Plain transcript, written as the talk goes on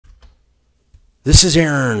This is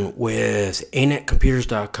Aaron with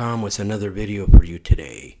anetcomputers.com with another video for you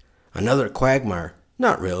today. Another quagmire.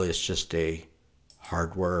 Not really, it's just a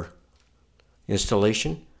hardware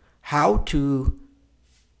installation. How to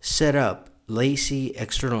set up Lacie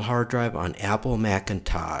external hard drive on Apple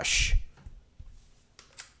Macintosh.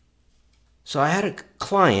 So I had a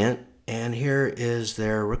client and here is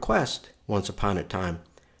their request once upon a time.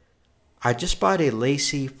 I just bought a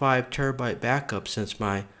Lacie 5 terabyte backup since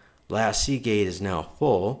my Lacie gate is now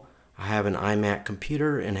full. I have an iMac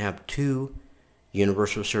computer and have two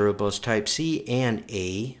Universal Serial Bus Type-C and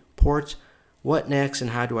A ports. What next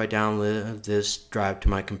and how do I download this drive to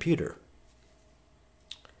my computer?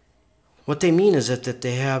 What they mean is that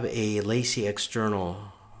they have a Lacie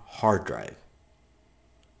external hard drive.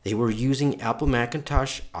 They were using Apple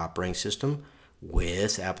Macintosh operating system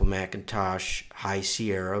with Apple Macintosh High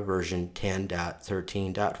Sierra version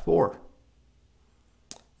 10.13.4.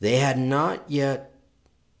 They had not yet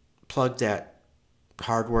plugged that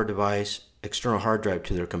hardware device, external hard drive,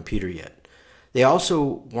 to their computer yet. They also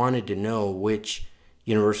wanted to know which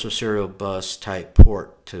Universal Serial Bus type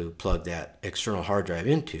port to plug that external hard drive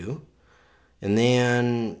into. And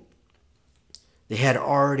then they had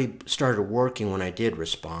already started working when I did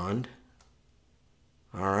respond.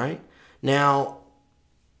 All right. Now,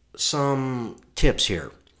 some tips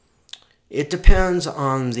here. It depends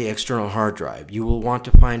on the external hard drive. You will want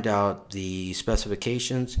to find out the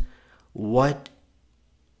specifications, what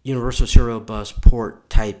Universal Serial Bus port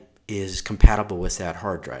type is compatible with that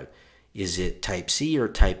hard drive. Is it Type C or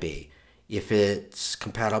Type A? If it's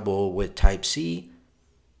compatible with Type C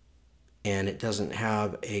and it doesn't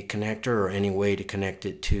have a connector or any way to connect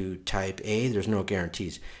it to Type A, there's no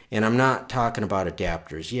guarantees. And I'm not talking about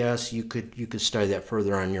adapters. Yes, you could study that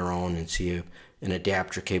further on your own and see if an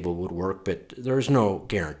adapter cable would work, but there's no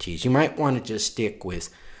guarantees. You might want to just stick with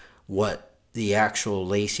what the actual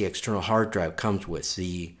Lacie external hard drive comes with,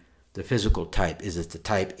 the physical type. Is it the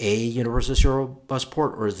Type A Universal Serial Bus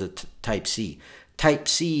port or is it Type C? Type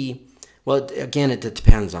C, well, again, it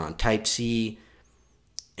depends on. Type C,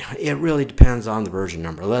 it really depends on the version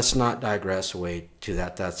number. Let's not digress away to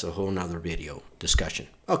that. That's a whole nother video discussion.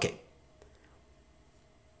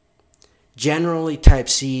 Generally, Type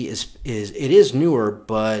C is newer,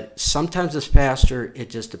 but sometimes it's faster. It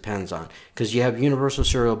just depends on, because you have Universal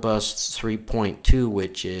Serial Bus 3.2,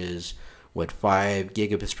 which is what, 5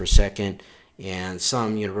 gigabits per second, and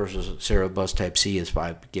some Universal Serial Bus Type C is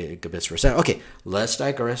 5 gigabits per second. Okay, let's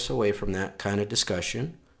digress away from that kind of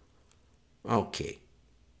discussion. Okay,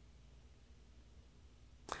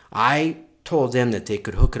 I told them that they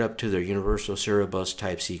could hook it up to their Universal Serial Bus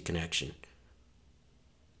Type C connection.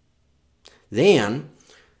 Then,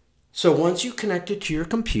 so once you connect it to your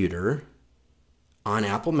computer on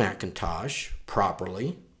Apple Macintosh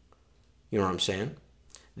properly, you know what I'm saying,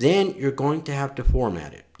 then you're going to have to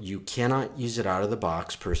format it. You cannot use it out of the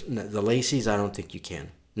box. The Lacies, I don't think you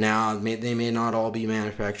can. Now, they may not all be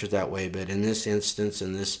manufactured that way, but in this instance,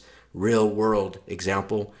 in this real world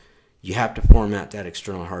example, you have to format that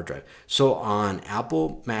external hard drive. So on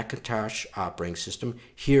Apple Macintosh operating system,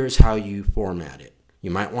 here's how you format it. You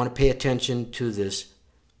might want to pay attention to this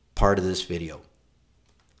part of this video.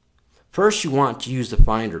 First, you want to use the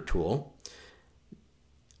Finder tool.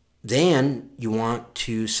 Then you want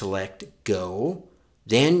to select Go.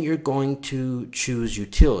 Then you're going to choose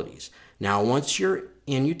Utilities. Now, once you're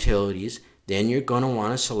in Utilities, then you're going to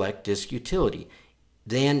want to select Disk Utility.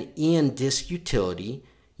 Then in Disk Utility,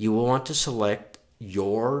 you will want to select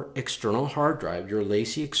your external hard drive, your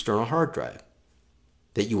Lacie external hard drive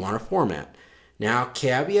that you want to format. Now,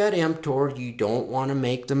 caveat emptor, you don't want to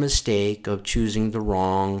make the mistake of choosing the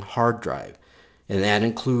wrong hard drive. And that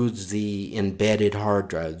includes the embedded hard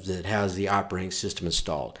drive that has the operating system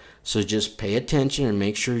installed. So just pay attention and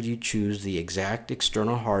make sure you choose the exact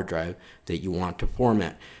external hard drive that you want to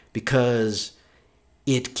format, because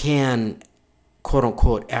it can, quote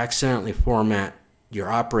unquote, accidentally format your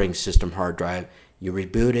operating system hard drive. You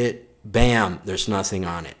reboot it, bam, there's nothing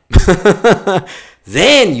on it.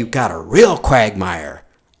 Then you got a real quagmire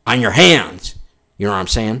on your hands. You know what I'm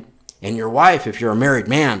saying? And your wife, if you're a married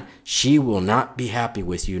man, she will not be happy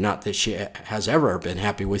with you. Not that she has ever been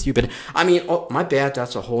happy with you, but I mean, oh, my bad.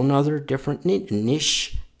 That's a whole nother different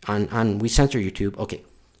niche on we censor YouTube. Okay,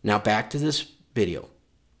 now back to this video.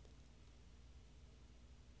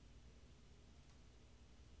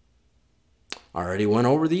 I already went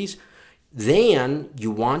over these. Then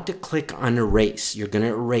you want to click on erase. You're going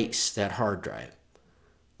to erase that hard drive.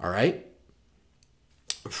 All right?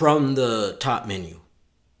 From the top menu.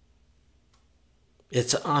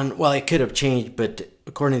 It's on, well, it could have changed, but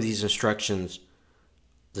according to these instructions,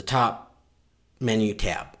 the top menu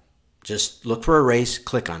tab. Just look for erase,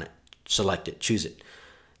 click on it, select it, choose it.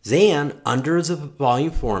 Then under the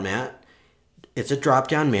volume format, it's a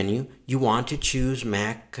drop-down menu. You want to choose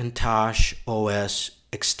Macintosh OS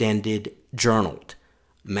Extended Journaled.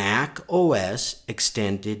 Mac OS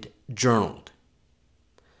Extended Journaled.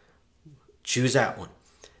 Choose that one.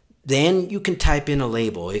 Then you can type in a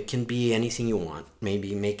label. It can be anything you want.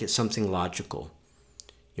 Maybe make it something logical.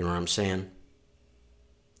 You know what I'm saying?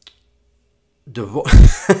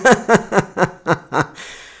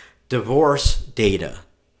 Divorce data.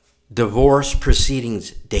 Divorce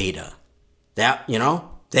proceedings data. That, you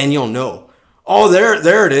know, then you'll know. Oh,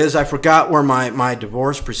 there it is. I forgot where my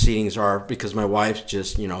divorce proceedings are because my wife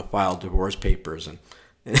just, you know, filed divorce papers and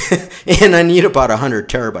and I need about 100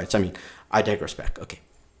 terabytes. I mean, I digress back. Okay.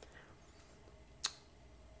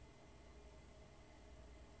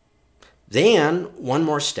 Then one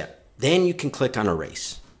more step. Then you can click on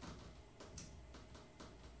erase.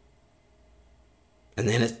 And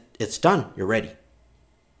then it's done. You're ready.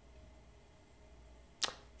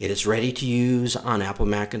 It is ready to use on Apple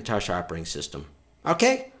Macintosh operating system.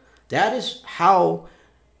 Okay, that is how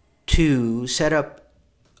to set up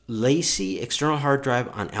Lacie external hard drive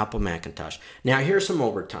on Apple Macintosh. Now here's some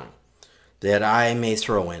overtime that I may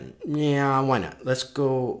throw in. Yeah, why not? Let's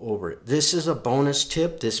go over it. This is a bonus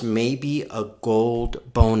tip. This may be a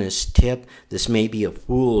gold bonus tip. This may be a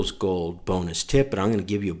fool's gold bonus tip, but I'm going to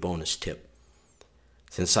give you a bonus tip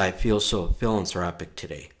since I feel so philanthropic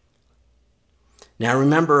today. Now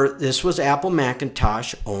remember, this was Apple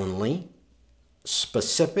Macintosh only.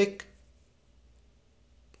 Specific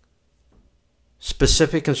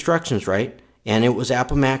instructions, right? And it was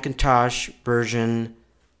Apple Macintosh version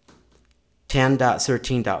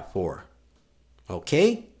 10.13.4.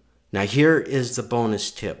 Okay? Now here is the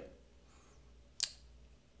bonus tip.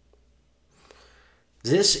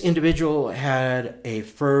 This individual had a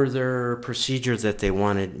further procedure that they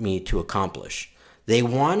wanted me to accomplish. They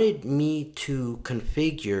wanted me to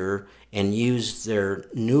configure and use their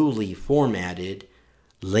newly formatted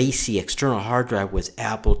Lacie external hard drive with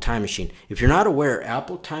Apple Time Machine. If you're not aware,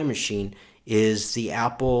 Apple Time Machine is the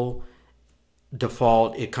Apple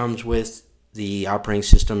default. It comes with the operating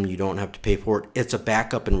system. You don't have to pay for it. It's a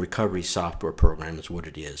backup and recovery software program is what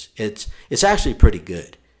it is. It's actually pretty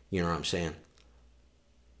good. You know what I'm saying?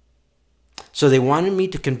 So they wanted me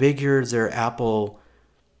to configure their Apple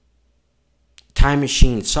Time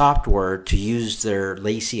Machine software to use their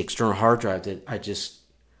Lacie external hard drive that I just,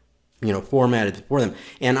 you know, formatted for them.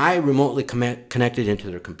 And I remotely connected into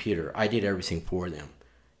their computer. I did everything for them.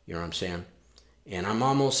 You know what I'm saying? And I'm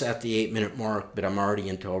almost at the 8-minute mark, but I'm already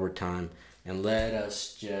into overtime. And let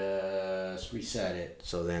us just reset it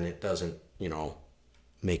so then it doesn't, you know,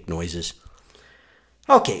 make noises.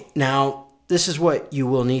 Okay, now this is what you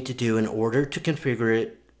will need to do in order to configure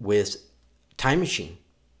it with Time Machine.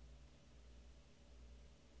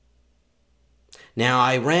 Now,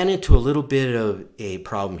 I ran into a little bit of a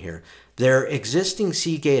problem here. Their existing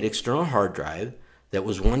Seagate external hard drive that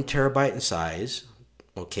was 1 terabyte in size,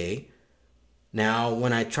 okay. Now,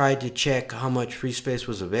 when I tried to check how much free space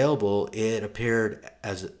was available, it appeared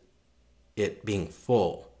as it being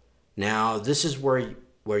full. Now, this is where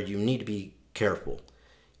you need to be careful.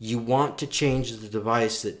 You want to change the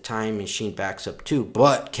device that Time Machine backs up to,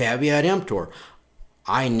 but caveat emptor,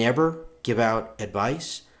 I never give out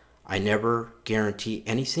advice. I never guarantee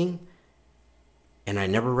anything, and I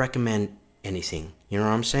never recommend anything. You know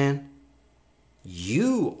what I'm saying?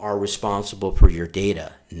 You are responsible for your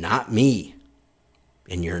data, not me.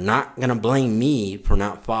 And you're not going to blame me for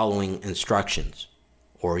not following instructions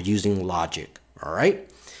or using logic, all right?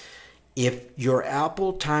 If your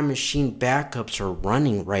Apple Time Machine backups are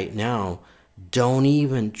running right now, don't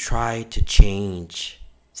even try to change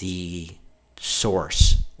the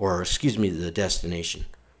source, or excuse me, the destination.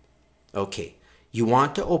 Okay, you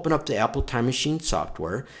want to open up the Apple Time Machine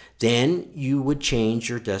software, then you would change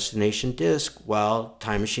your destination disk while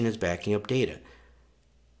Time Machine is backing up data.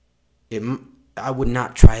 I would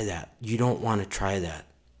not try that. You don't want to try that.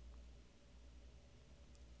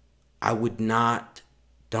 I would not,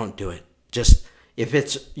 don't do it. Just, if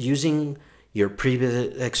it's using your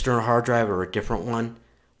previous external hard drive or a different one,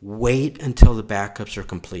 wait until the backups are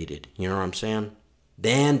completed. You know what I'm saying?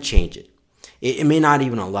 Then change it. It may not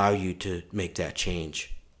even allow you to make that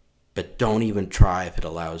change, but don't even try if it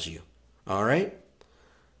allows you. All right?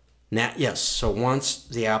 Now, yes, so once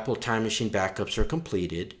the Apple Time Machine backups are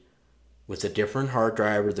completed with a different hard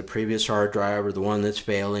drive or the previous hard drive or the one that's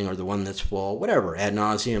failing or the one that's full, whatever, ad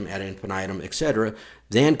nauseum, ad infinitum, etc.,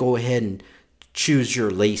 then go ahead and choose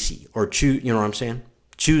your Lacie or choose, you know what I'm saying?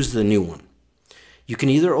 Choose the new one. You can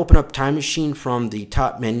either open up Time Machine from the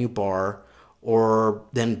top menu bar or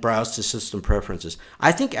then browse to system preferences.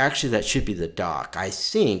 I think actually that should be the dock. I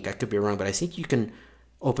think, I could be wrong, but I think you can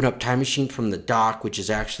open up Time Machine from the dock, which is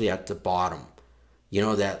actually at the bottom. You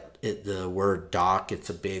know that the word dock, it's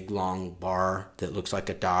a big long bar that looks like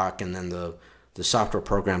a dock, and then the software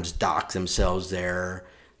programs dock themselves there.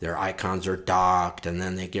 Their icons are docked, and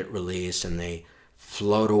then they get released and they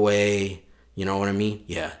float away. You know what I mean?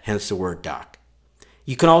 Yeah, hence the word dock.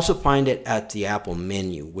 You can also find it at the Apple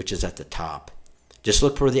menu, which is at the top. Just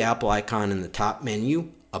look for the Apple icon in the top menu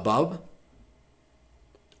above,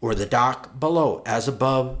 or the dock below. As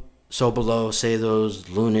above, so below, say those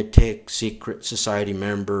lunatic secret society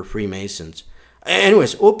member Freemasons.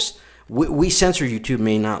 Anyways, oops, we censor. YouTube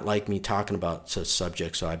may not like me talking about such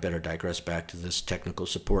subjects, so I better digress back to this technical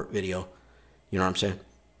support video. You know what I'm saying?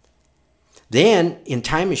 Then in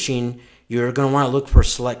Time Machine, you're going to want to look for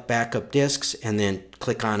select backup disks and then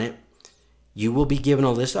click on it. You will be given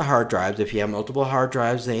a list of hard drives. If you have multiple hard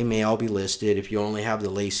drives, they may all be listed. If you only have the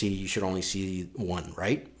Lacie, you should only see one,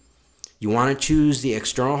 right? You want to choose the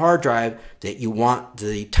external hard drive that you want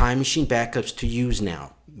the Time Machine backups to use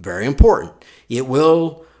now. Very important. I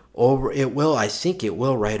think it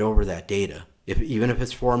will write over that data, even if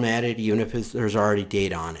it's formatted, even if there's already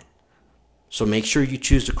data on it. So make sure you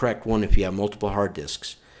choose the correct one if you have multiple hard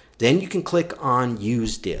disks. Then you can click on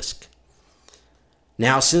Use Disk.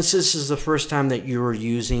 Now, since this is the first time that you are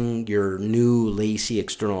using your new Lacie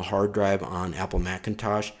external hard drive on Apple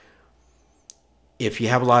Macintosh, if you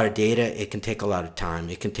have a lot of data, it can take a lot of time.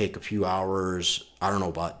 It can take a few hours. I don't know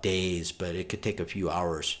about days, but it could take a few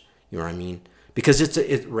hours. You know what I mean? Because it's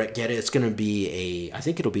going to be I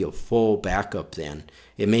think it'll be a full backup then.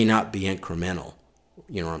 It may not be incremental.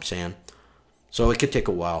 You know what I'm saying? So it could take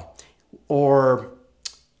a while. Or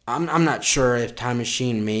I'm not sure if Time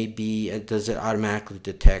Machine does it automatically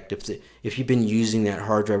detect if you've been using that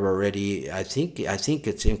hard drive already. I think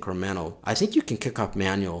it's incremental. I think you can kick off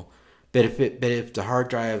manual. But if the hard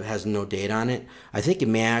drive has no data on it, I think it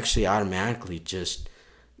may actually automatically just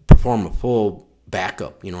perform a full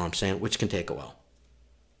backup, you know what I'm saying, which can take a while.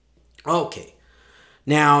 Okay.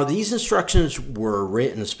 Now, these instructions were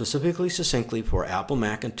written specifically succinctly for Apple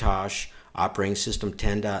Macintosh operating system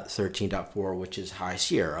 10.13.4, which is High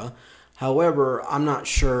Sierra. However, I'm not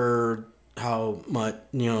sure how much,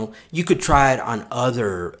 you could try it on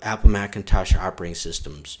other Apple Macintosh operating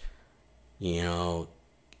systems, You know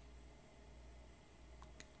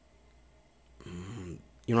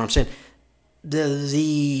what I'm saying?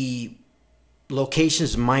 The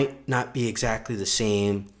locations might not be exactly the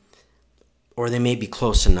same, or they may be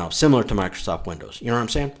close enough, similar to Microsoft Windows. You know what I'm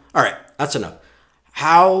saying? All right, that's enough.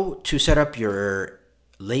 How to set up your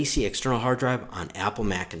Lacie external hard drive on Apple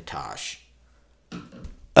Macintosh.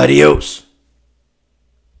 Adios.